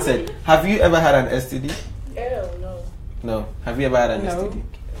everybody answered. Have you ever had an STD? No. No. Have you ever had an STD?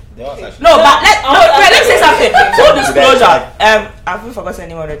 no, but let's say something. Full disclosure. I've forgotten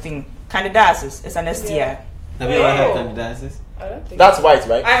any other thing. Candidiasis is an STI. Have you ever had candidiasis? I don't think That's white,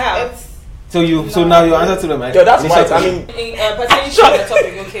 right? I have. So now your answer to them, right? Yo, that's white. I mean, Pertaining to the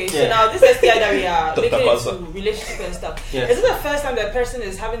topic, okay. So Yeah. now this STI that we are Dr. looking Basa. into relationship and stuff. Yeah. Is it the first time that person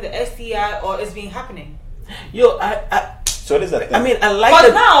is having the STI or it's been happening? Yo, so this is the thing. I mean, I like But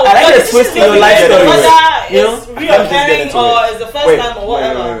the now, I like the twist in your life story. whether You know? it's reoccurring or it's the first time or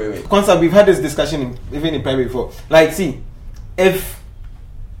whatever. Wait. Concept, we've had this discussion even in private before. Like, see, if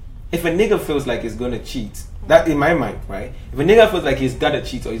a nigga feels like he's gonna cheat, that in my mind, right? If a nigga feels like he's gotta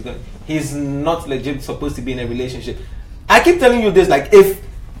cheat or he's not legit supposed to be in a relationship. I keep telling you this, like, if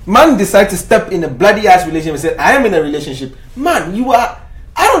man decide to step in a bloody ass relationship and say, I am in a relationship, man, you are,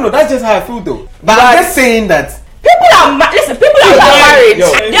 I don't know, that's just how I feel though. But I'm just saying that People are married.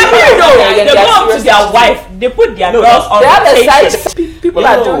 Yo. They're married though. They go up to their wife. They put their girls on The other rotation. side, people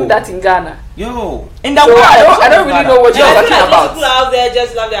are doing that in Ghana. yo, In the So world, I don't really know what you're I feel talking like those about. people out there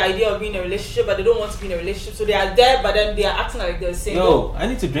just love the idea of being in a relationship, but they don't want to be in a relationship. So they are there, but then they are acting like they're single. yo, I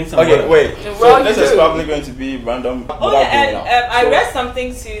need to drink some Okay, water. wait. Well, So this you is do. probably going to be random. Oh yeah, and I read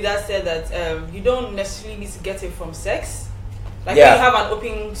something too that said that you don't necessarily need to get it from sex. Like Yeah. when you have an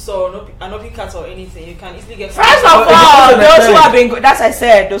open sore, an open cut or anything, you can easily get. First of all, those who have been, that's I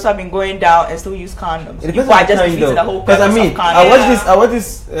said, those who have been going down and still use condoms. It People are just defeating the whole because purpose I mean, of condoms. I watched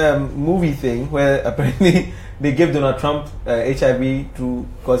this movie thing where apparently they gave Donald Trump HIV through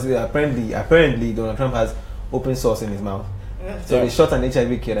because apparently Donald Trump has open sores in his mouth, so they shot an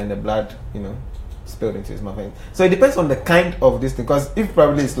HIV kid and the blood, spilled into his mouth. So it depends on the kind of this thing. Because if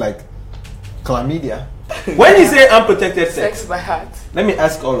probably it's like chlamydia, When you say unprotected sex by heart. Let me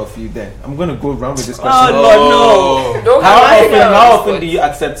ask all of you then. I'm going to go around with this question. Oh, no. How often do you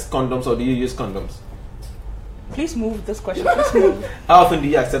accept condoms or do you use condoms? Please move this question. Please move. How often do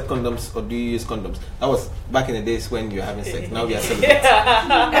you accept condoms or do you use condoms? That was back in the days when you were having sex. Now we are celibate.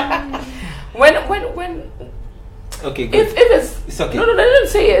 When Okay, good. If it's okay. No, I didn't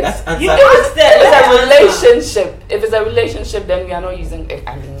say it. That's answer. If it's a relationship, if it's a relationship, then we are not using it.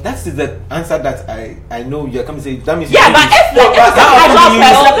 I mean, that's the answer that I know you're coming to say. That means yeah, but if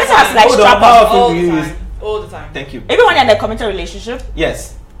how often do you use? All the time. Thank you. Everyone in a committed relationship?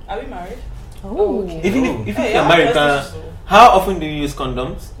 Yes. Are we married? Oh. Even if you're married, how often do you use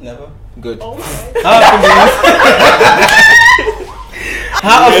condoms? Never. Good. Oh, How often do you use?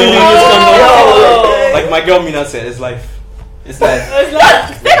 How often do you use condoms? Like my girl Mina said, it's life. It's life.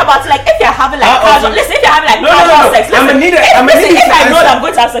 Think about it, like if you're having like casual, listen, if you're having like casual sex, listen, if I know that I'm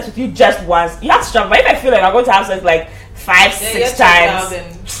going to have sex with you just once, you have to strap. But if I feel like I'm going to have sex like 5-6 times,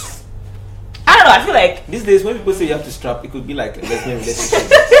 I don't know. I feel like these days when people say you have to strap, it could be like a lesbian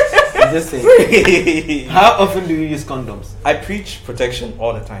relationship. I'm just saying. How often do you use condoms? I preach protection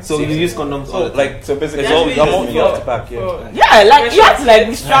all the time. So you use condoms all the time. Like so basically, That's it's always really you have to pack. Yeah. yeah, like you have to like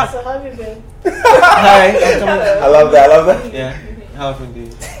be strapped. So how have you been? Hi, I'm coming. I love that. Yeah. How often do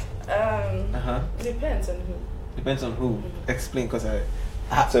you? Depends on who. Depends on who. Explain, because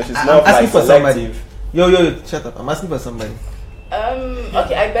So she's I'm not asking like for somebody. selective. Yo, shut up. I'm asking for somebody.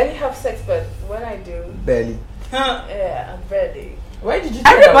 Okay, I barely have sex, but when I do, Barely. yeah, I'm ready. why did you?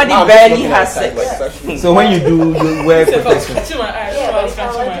 Everybody barely Like has sex, sex. like sexual. So when you do, you wear protection. Scratching my eye. Yeah, but if I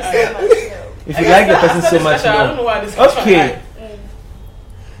want to say myself. If you like the person so much, I don't know why this. okay.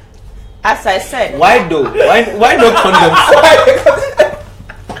 As I said, Why though? Why no condoms?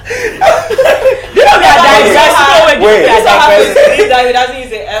 you know we are digressing. Wait. He doesn't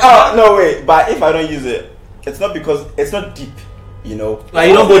use it ever. Oh no, wait. But if I don't use it, it's not because it's not deep. You know. Like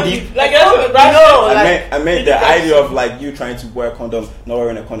you don't go deep. Like I I meant the idea of like you trying to wear a condom, not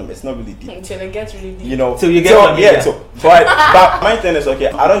wearing a condom. It's not really deep. Until it gets really deep. You know. So you get yeah. So, but my thing is okay.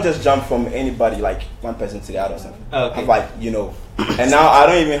 I don't just jump from anybody like one person to the other or something. Okay. I'm like and now I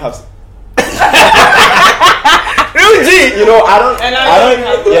don't even have. You know, I don't.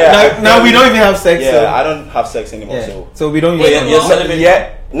 Yeah. Now we don't even have sex. Yeah, So. I don't have sex anymore. Yeah. So we don't.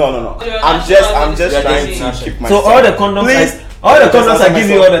 Yeah. No. I'm just trying to keep myself. So all the condoms, all the condoms I give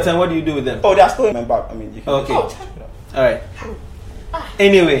you all the time. What do you do with them? Oh, they're still in my bag. I mean, you can. Okay. All right.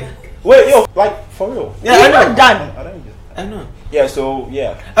 Anyway. Wait, yo, like for real? Yeah, I know. Done. I know. Yeah. So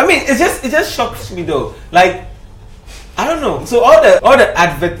yeah. I mean, it just shocks me though. Like, I don't know. So all the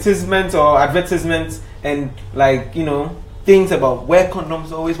advertisements and like things about wear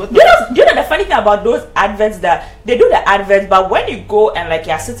condoms always. What? You know the funny thing about those adverts, that they do the adverts, but when you go and like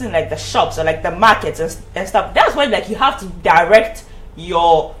you're sitting in, like the shops or like the markets and stuff, that's when like you have to direct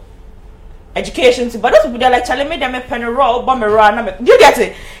your education to. But those people, they're like, "Charlie, made them a penny roll, bomb a run." You get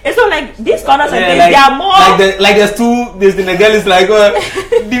it? It's not like these condoms and things. They are more like there's two. There's the girl is like, really?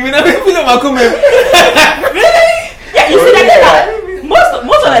 Yeah, you see that.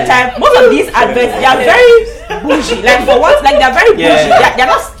 Most of the time, most of these adverts, they are very bougie. Like for once, like they're very bougie. They're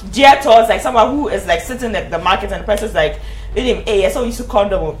not geared towards like someone who is like sitting at the market and the person's like, "Hey, so you should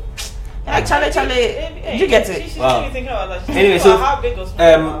condom." Like Charlie, you get it? Wow. Anyway, so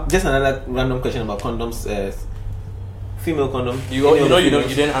just another random question about condoms. Female condom. You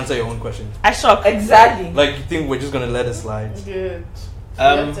didn't answer your own question. I shocked. Exactly. Like you think we're just gonna let it slide? Good. Yo,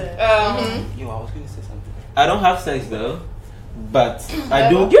 I was gonna say something. I don't have sex though. But I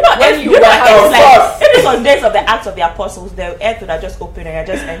do. If it's on days of the Acts of the Apostles, the earth would have just opened and I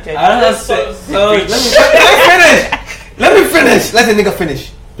just entered. I don't have sex. Let me finish. Let the nigga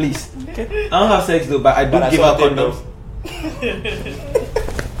finish, please. I don't have sex though, but I do give out condoms.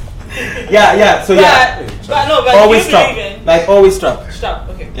 Yeah. So but always strap. Like always strap. Strap.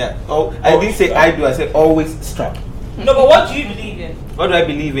 Okay. Yeah. Oh, I didn't say I do. I said always strap. No, but what do you believe in? What do I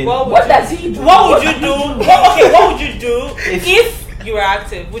believe in? What does he do? What would you do? What would you do if you were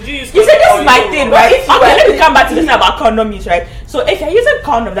active? Would you use? You see, this is my thing, right? Okay, let me come back to this thing about condom use, right? So if you're using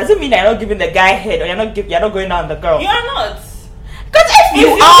condom, doesn't mean that you're not giving the guy head or you're not going down the girl. You are not. Because if you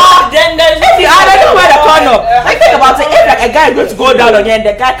are, then don't wear the condom. Like think about it. If like a guy is going to go down on you and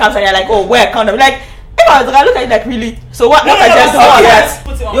the guy comes and you're like, oh, wear a condom. Like if I was the guy, look at you like really. So what? I just do that.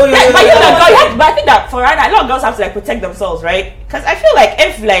 But I think that for right now, a lot of girls have to like protect themselves, right? Because I feel like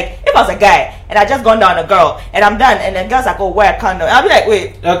if I was a guy and I just gone down a girl and I'm done and the girls like, oh, wear a condom, I'll be like,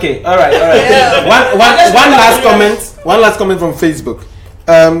 wait. Okay, all right. Yeah. One last comment from Facebook.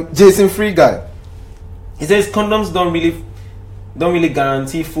 Jason Free Guy. He says condoms don't really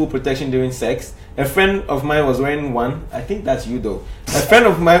guarantee full protection during sex, A friend of mine was wearing one. I think that's you though. A friend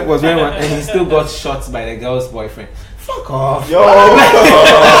of mine was wearing one, and he still got shot by the girl's boyfriend. Fuck off. Yo. Like,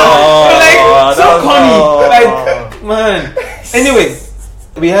 so corny. Like, man. Anyways,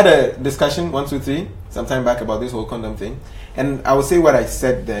 we had a discussion 1, 2, 3 sometime back about this whole condom thing, and I will say what I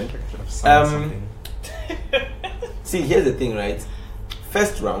said then. See, here's the thing, right?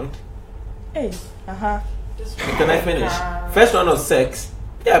 First round. Hey. Can I finish? First round of sex.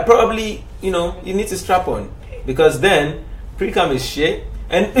 Yeah, probably. You need to strap on, because then pre-cum is shit,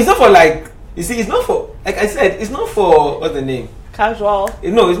 and it's not for like. You see, it's not for, like I said, it's not for, what's the name? Casual.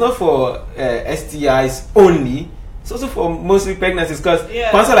 No, it's not for STIs only. It's also for mostly pregnancies, because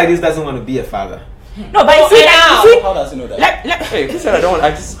sponsor like this doesn't want to be a father. No, but you see, how does he know that? Hey, who said I don't want?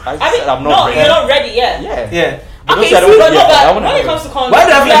 I said I'm not No, ready. you're not ready yet. Yeah. Okay, so when it comes to condoms, Why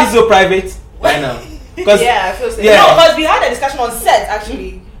do I have to make this so private right now? I feel safe. No, because we had a discussion on set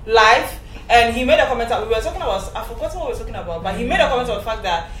actually, live, and he made a comment that we were talking about. I forgot what we were talking about, but he made a comment on the fact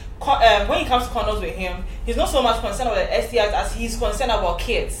that when it comes to condoms with him, he's not so much concerned about the STIs as he's concerned about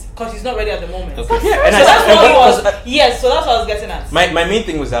kids, because he's not ready at the moment. Okay. So that's what he was. Yes, so that's what I was getting at. My main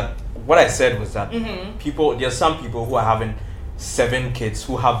thing was that what I said was that there's some people who are having 7 kids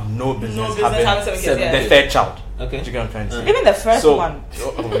who have no business having 7 kids, the third child. Okay. Do you get what I'm trying to say? Even the first one.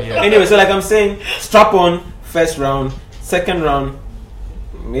 Anyway, so like I'm saying, strap on first round, second round,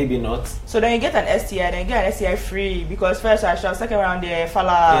 maybe not. So then you get an STI, then you get an STI free, because first round, second round they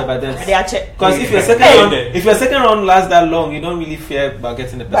falla. Yeah, but then they are check. Because if your second round lasts that long, you don't really fear about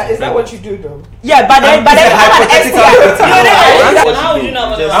getting the person. But is that what you do though? Yeah, but then you have an STI. How would you know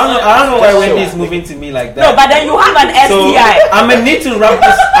about this? I don't know why Wendy is moving to me like that. No, but then you have an STI. So I'm gonna need to wrap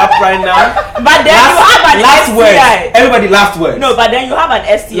this up right now. But then you have an last STI. word. Everybody, last word. No, but then you have an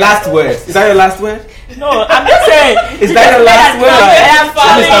STI. Last word. Is that your last word? No, I'm just saying. Is that your last word?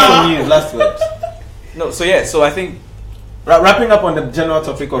 Let me start from you. Last word. No, so I think wrapping up on the general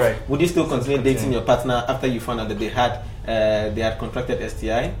topic of right. Would you still continue dating your partner after you found out that they had contracted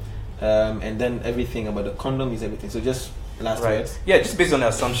STI, and then everything about the condom is everything. So just last words. Yeah, just based on the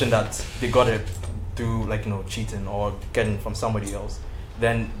assumption that they got it through cheating or getting from somebody else.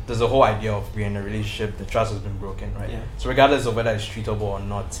 Then there's a whole idea of being in a relationship, the trust has been broken, right? Yeah. So regardless of whether it's treatable or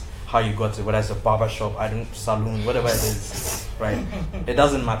not, how you got it, whether it's a barber shop, saloon, whatever it is, right? It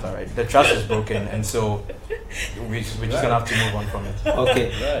doesn't matter, right? The trust is broken, and so we're just gonna have to move on from it.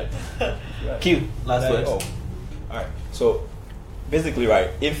 Okay. Right. Q. Last words. All right. So basically, right,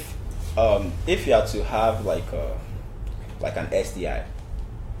 if you had to have like an STI,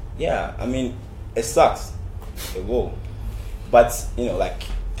 yeah, I mean, it sucks. It will. But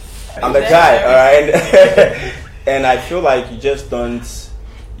I'm a guy, all right, and I feel like you just don't,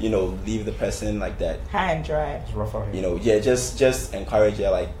 leave the person like that high and dry. It's rough out here. Just encourage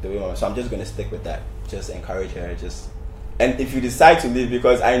her like the way. So I'm just gonna stick with that. Just encourage her. And if you decide to leave,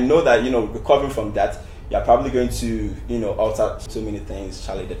 because I know that recovering from that, you're probably going to alter so many things,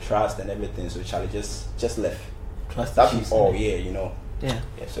 Charlie, the trust and everything. So Charlie, just left. Trust. That's all. Yeah. Yeah.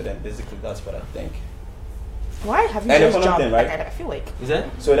 So then basically that's what I think. Why have you And just the condom jumped? thing, right? I feel like. Is that?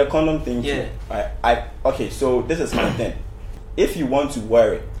 So the condom thing. Yeah. Right. Okay. So this is my thing. If you want to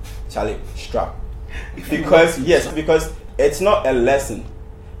wear it, Charlie, strap. Because it's not a lesson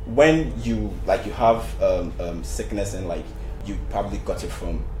when you have sickness and you probably got it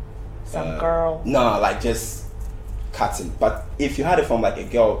from some girl. No, just cutting. But if you had it from a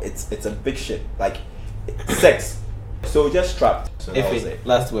girl, it's a big shit. Sex. So just strap. So that was it.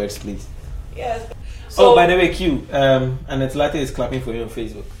 Last words, please. Yes. So, by the way, Q, Annette Latte is clapping for you on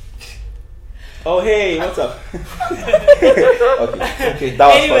Facebook. Oh, hey, what's up? Okay. That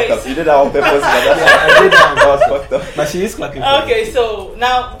was fucked up. You did that on purpose. I did that. That was fucked up. But she is clapping for you. Okay, so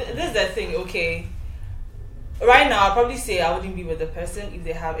now this is the thing, okay. Right now, I'll probably say I wouldn't be with the person if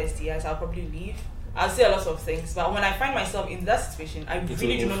they have STIs. I'll probably leave. I'll say a lot of things. But when I find myself in that situation, I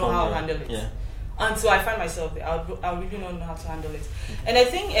really do not know how to handle it. Yeah. Until I find myself there, I really don't know how to handle it. And the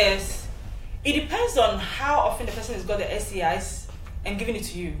thing is, it depends on how often the person has got the STIs and giving it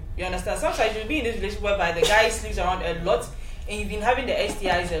to you. You understand? Sometimes you'll be in this relationship whereby the guy sleeps around a lot and you've been having the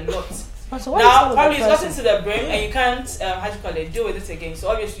STIs a lot. So now, probably it's gotten to the brim and you can't, deal with it again. So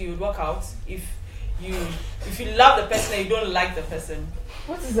obviously you would work out if you love the person and you don't like the person.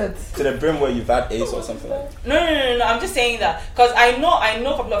 What is that? To the brim where you've had AIDS or something like that? No. I'm just saying that because I know a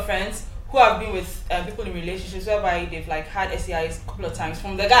couple of friends who have been with people in relationships whereby they've had STIs a couple of times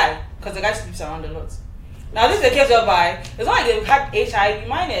from the guy, because the guy sleeps around a lot. Now this is the case whereby it's not like they've had HIV.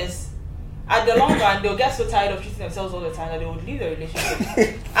 Mine is at the long run, they'll get so tired of treating themselves all the time that they would leave the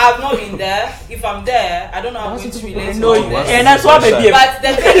relationship. I've not been there. If I'm there, I don't know how I'm going to relate to all this. And that's what baby. But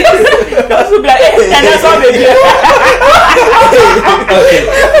the thing is, that's what and that's what baby.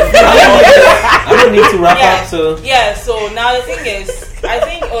 I don't need to wrap up. So So now the thing is, I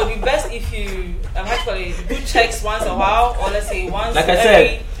think it would be best if you actually do checks once a while, or let's say once. Like I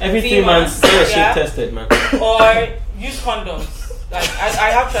said, every 3 months, get your shit tested, man. Or use condoms. Like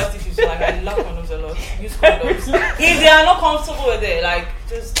I have trust issues, so like I love condoms a lot. Use condoms. If they are not comfortable with it, like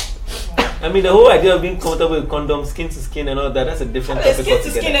just. I mean, the whole idea of being comfortable with condoms, skin to skin, and all that—that's a different topic altogether.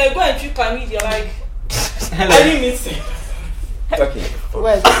 Skin to skin, and go and treat chlamydia, like. Hello. I didn't mean to. Okay.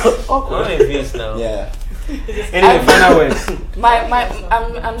 Well, awkward. Now. Yeah. Anyway, final words.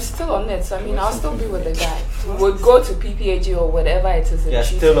 I'm still on it. So I mean, I'll still be with the guy. We'll go to PPAG or whatever it is. You're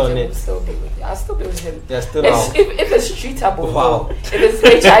still on it. I'll still be with him. You're still on. If it's treatable, wow. If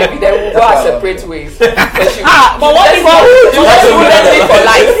it's HIV, then we'll go our separate ways. But what if you for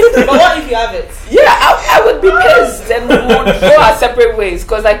life? But what if you have it? Yeah, I would be pissed, and we'll go our separate ways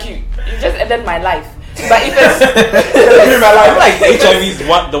because like you just ended my life. But if it's I feel like HIV is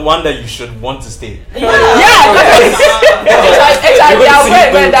the one that you should want to stay. HIV, I'll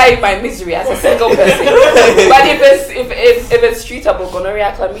go die in my misery as a single person. But if it's treatable,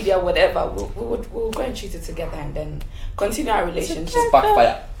 gonorrhea, chlamydia, whatever, we'll go and treat it together and then continue our relationship. Just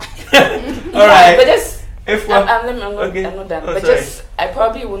backfire. All right. But just I'm not done. But just I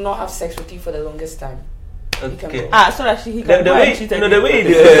probably will not have sex with you for the longest time. Okay. So that he can the way cheat the way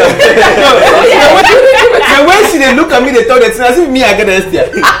again. the way she they look at me, they thought that I see me I get the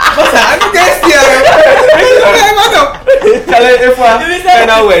STI. But I don't get STI.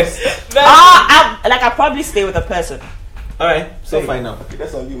 Final words. I probably stay with a person. All right. So fine now. Okay,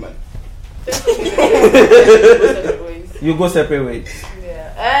 that's on you, man. You go separate ways.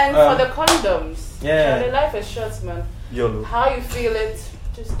 Yeah. And for the condoms. Yeah. The life is short, man. YOLO. How you feel it?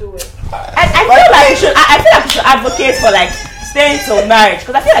 Just do it. I feel like we should advocate for like staying till marriage,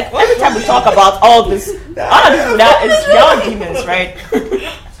 because I feel like every time we talk about all this, all of this now is your demons, right?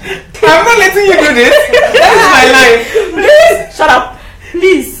 I'm not letting you do this. That is my life. Please shut up,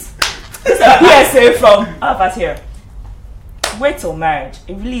 please. This is a PSA from all of us here. Wait till marriage.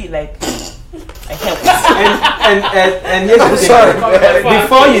 It really like helps. And here's the thing.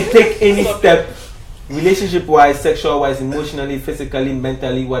 Before you take any step, relationship wise, sexual wise, emotionally, physically,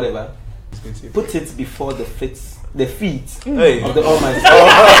 mentally, whatever, put it before the feet of the Almighty.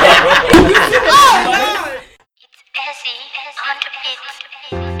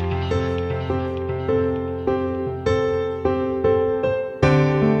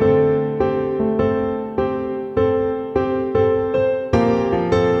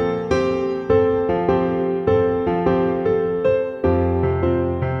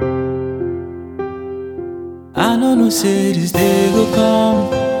 I know say this day will come.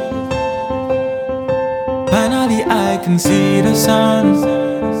 Finally I can see the sun.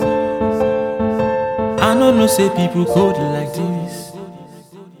 I know say people code like this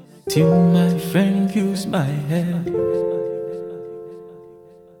till my friend views my head.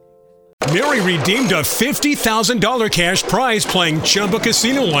 Mary redeemed a $50,000 cash prize playing Chumba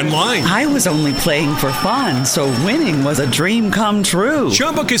Casino online. I was only playing for fun, so winning was a dream come true.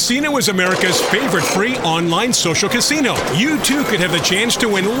 Chumba Casino is America's favorite free online social casino. You too could have the chance to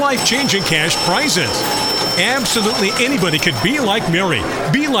win life-changing cash prizes. Absolutely anybody could be like Mary.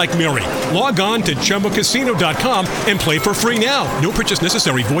 Be like Mary. Log on to ChumbaCasino.com and play for free now. No purchase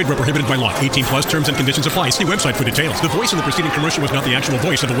necessary. Void where prohibited by law. 18 plus terms and conditions apply. See website for details. The voice in the preceding commercial was not the actual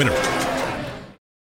voice of the winner.